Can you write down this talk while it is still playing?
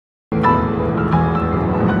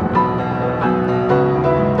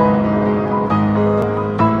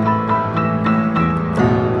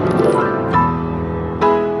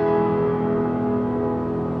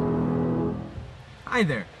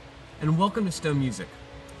welcome to Stowe Music.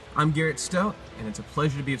 I'm Garrett Stowe, and it's a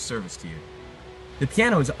pleasure to be of service to you. The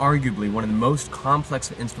piano is arguably one of the most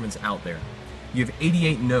complex instruments out there. You have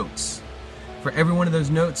 88 notes. For every one of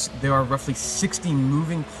those notes, there are roughly 60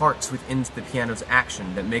 moving parts within the piano's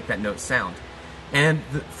action that make that note sound. And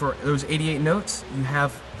for those 88 notes, you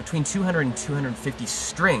have between 200 and 250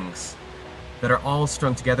 strings that are all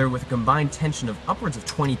strung together with a combined tension of upwards of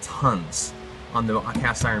 20 tons on the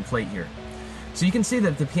cast iron plate here. So you can see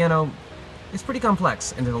that the piano is pretty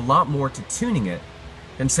complex, and there's a lot more to tuning it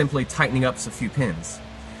than simply tightening up a few pins.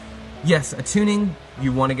 Yes, a tuning,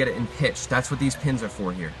 you want to get it in pitch. That's what these pins are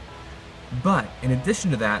for here. But in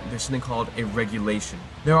addition to that, there's something called a regulation.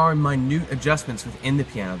 There are minute adjustments within the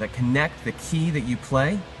piano that connect the key that you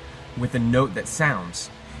play with the note that sounds.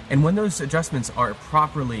 And when those adjustments are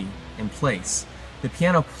properly in place, the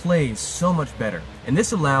piano plays so much better. And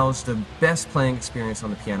this allows the best playing experience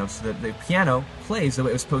on the piano so that the piano plays the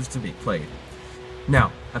way it was supposed to be played.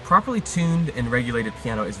 Now, a properly tuned and regulated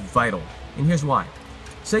piano is vital, and here's why.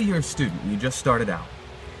 Say you're a student and you just started out,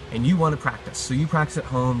 and you want to practice. So you practice at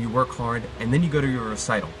home, you work hard, and then you go to your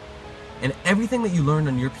recital. And everything that you learned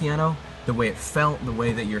on your piano, the way it felt, the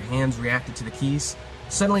way that your hands reacted to the keys,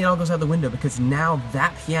 suddenly it all goes out the window because now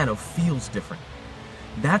that piano feels different.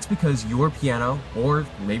 That's because your piano, or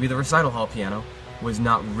maybe the recital hall piano, was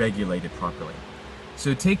not regulated properly.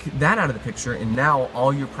 So take that out of the picture, and now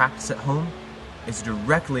all your practice at home is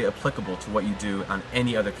directly applicable to what you do on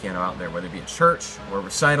any other piano out there, whether it be at church, or a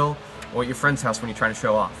recital, or at your friend's house when you're trying to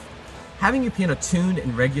show off. Having your piano tuned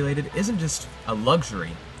and regulated isn't just a luxury,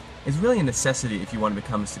 it's really a necessity if you want to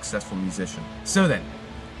become a successful musician. So then,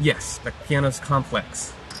 yes, the piano's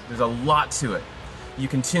complex. There's a lot to it. You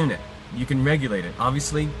can tune it. You can regulate it.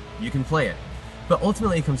 Obviously, you can play it. But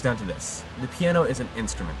ultimately it comes down to this. The piano is an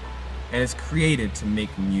instrument, and it's created to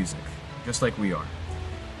make music, just like we are.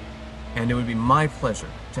 And it would be my pleasure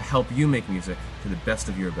to help you make music to the best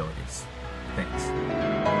of your abilities.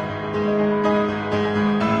 Thanks.